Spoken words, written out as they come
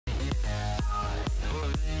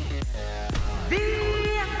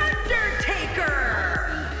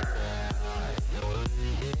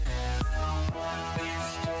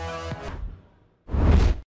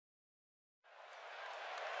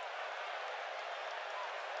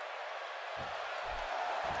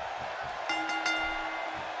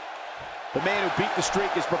The man who beat the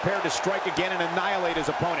streak is prepared to strike again and annihilate his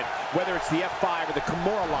opponent. Whether it's the F5 or the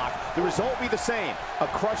Kimura lock, the result will be the same. A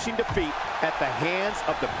crushing defeat at the hands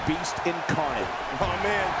of the Beast incarnate. Oh,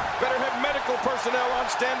 man. Better have medical personnel on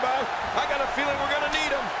standby. I got a feeling we're going to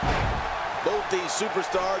need them. Both these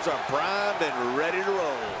superstars are primed and ready to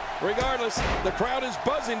roll. Regardless, the crowd is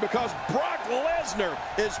buzzing because Brock Lesnar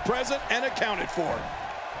is present and accounted for.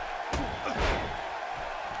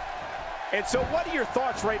 And so what are your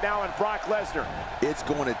thoughts right now on Brock Lesnar? It's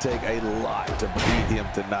going to take a lot to beat him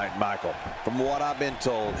tonight, Michael. From what I've been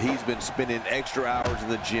told, he's been spending extra hours in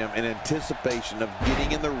the gym in anticipation of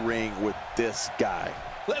getting in the ring with this guy.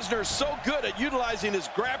 Lesnar's so good at utilizing his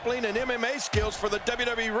grappling and MMA skills for the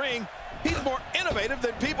WWE ring, he's more innovative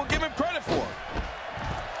than people give him credit for.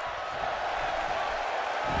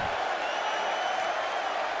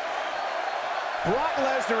 Brock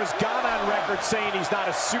Lesnar has gone on record saying he's not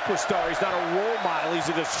a superstar, he's not a role model, he's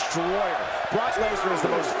a destroyer. Brock Lesnar is the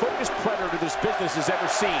most focused predator this business has ever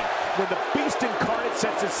seen. When the Beast incarnate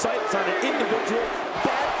sets his sights on an individual,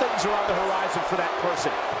 bad things are on the horizon for that person.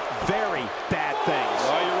 Very bad things.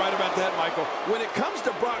 Oh, you're right about that, Michael. When it comes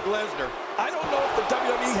to Brock Lesnar, I don't know if the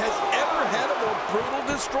WWE has ever had a more brutal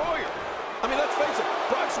destroyer. I mean, let's face it,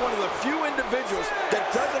 Brock's one of the few individuals that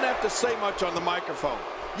doesn't have to say much on the microphone.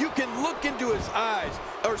 You can look into his eyes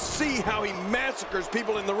or see how he massacres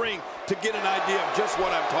people in the ring to get an idea of just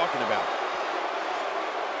what I'm talking about.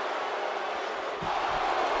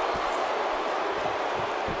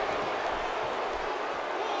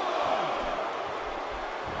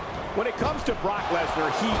 When it comes to Brock Lesnar,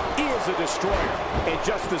 he is a destroyer, and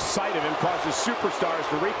just the sight of him causes superstars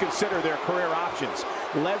to reconsider their career options.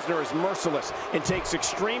 Lesnar is merciless and takes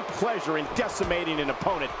extreme pleasure in decimating an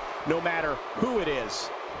opponent, no matter who it is.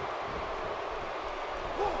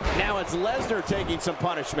 Now it's Lesnar taking some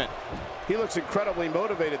punishment. He looks incredibly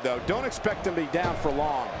motivated, though. Don't expect him to be down for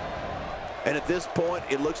long. And at this point,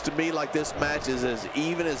 it looks to me like this match is as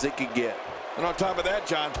even as it could get. And on top of that,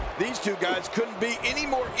 John, these two guys couldn't be any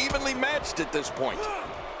more evenly matched at this point.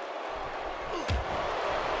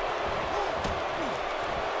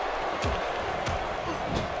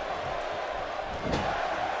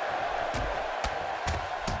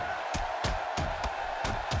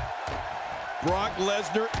 Brock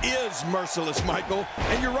Lesnar is merciless, Michael.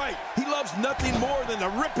 And you're right, he loves nothing more than to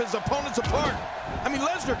rip his opponents apart. I mean,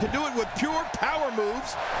 Lesnar can do it with pure power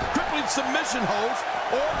moves, crippling submission holds,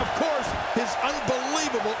 or, of course, his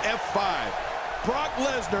unbelievable F5. Brock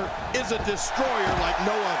Lesnar is a destroyer like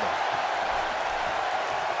no other.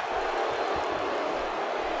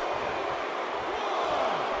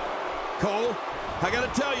 Cole, I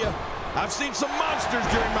gotta tell you, I've seen some monsters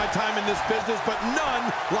during my time in this business, but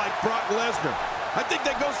none like Brock Lesnar. I think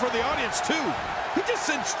that goes for the audience, too. He just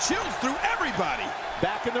sends chills through everybody.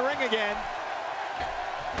 Back in the ring again.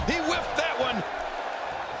 He whiffed that one.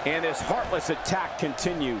 And this heartless attack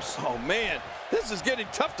continues. Oh, man, this is getting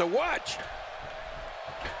tough to watch.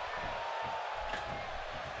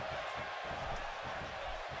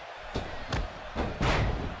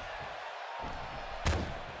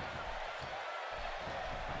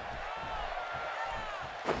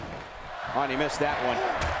 Oh, and he missed that one.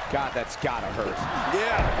 God, that's gotta hurt.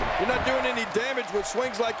 Yeah, you're not doing any damage with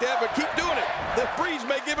swings like that, but keep doing it. The breeze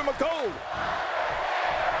may give him a cold.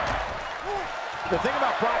 The thing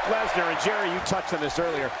about Brock Lesnar, and Jerry, you touched on this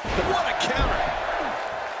earlier. What a counter.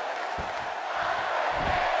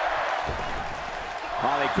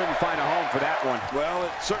 Oh, they couldn't find a home for that one. Well,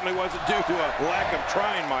 it certainly wasn't due to a lack of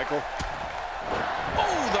trying, Michael.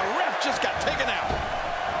 Oh, the ref just got taken out.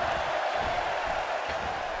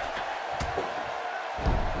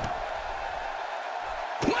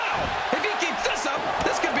 Wow, if he keeps this up,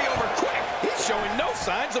 this could be over quick. He's showing no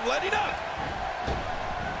signs of letting up.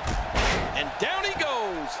 And down he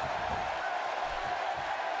goes.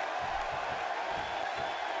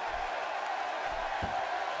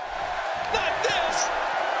 Not this.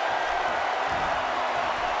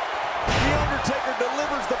 The Undertaker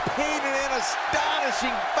delivers the pain in an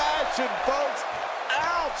astonishing fashion, folks.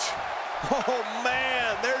 Ouch! Oh,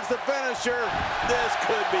 man, there's the finisher. This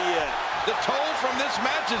could be it. The toll from this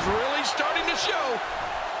match is really starting to show.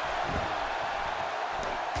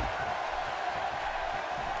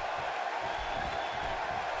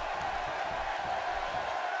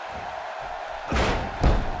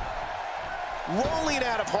 Rolling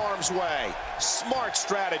out of harm's way. Smart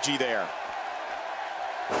strategy there.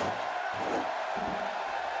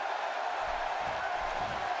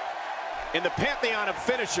 In the pantheon of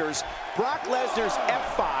finishers, Brock Lesnar's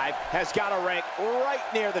F5 has got to rank right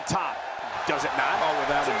near the top. does it not? Oh,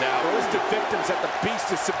 without a doubt. The list of victims that the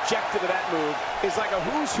Beast is subjected to that move is like a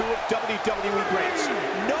who's who of WWE greats.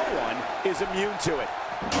 No one is immune to it.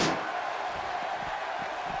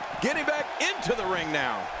 Getting back into the ring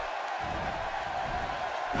now.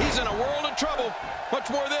 He's in a world of trouble. Much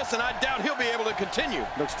more of this, and I doubt he'll be able to continue.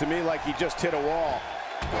 Looks to me like he just hit a wall.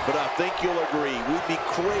 But I think you'll agree, we'd be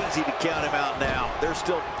crazy to count him out now. There's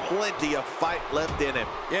still plenty of fight left in him.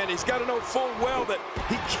 Yeah, and he's got to know full well that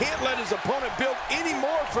he can't let his opponent build any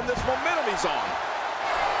more from this momentum he's on.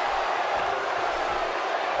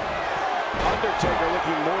 Undertaker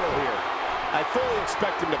looking mortal here. I fully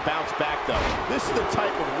expect him to bounce back, though. This is the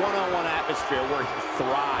type of one-on-one atmosphere where he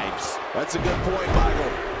thrives. That's a good point,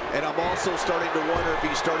 Michael. And I'm also starting to wonder if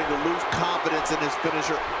he's starting to lose confidence in his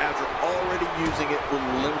finisher after already using it with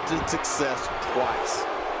limited success twice.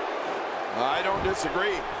 I don't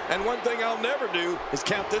disagree. And one thing I'll never do is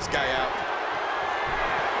count this guy out.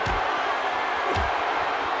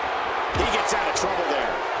 He gets out of trouble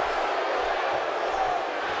there.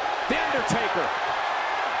 The Undertaker.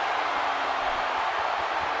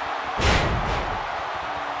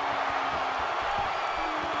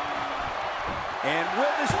 And will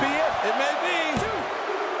this be it? It may be. 2,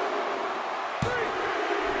 3.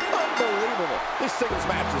 Unbelievable. This singles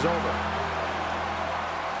match is over.